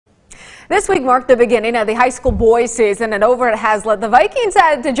This week marked the beginning of the high school boys season, and over at Haslett, the Vikings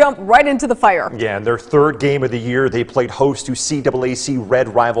had to jump right into the fire. Yeah, in their third game of the year, they played host to CAAC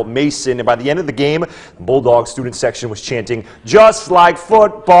Red rival Mason, and by the end of the game, the Bulldog student section was chanting, "Just like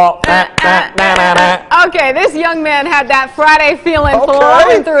football." Okay, this young man had that Friday feeling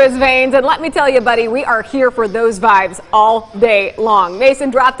flowing through his veins, and let me tell you, buddy, we are here for those vibes all day long. Mason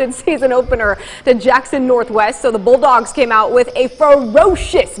dropped its season opener to Jackson Northwest, so the Bulldogs came out with a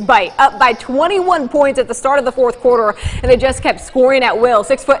ferocious bite, up by 21 points at the start of the fourth quarter, and they just kept scoring at will.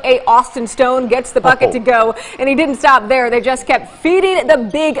 6'8" Austin Stone gets the bucket to go, and he didn't stop there. They just kept feeding the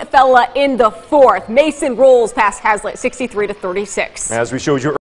big fella in the fourth. Mason rolls past Haslett 63-36. As we showed you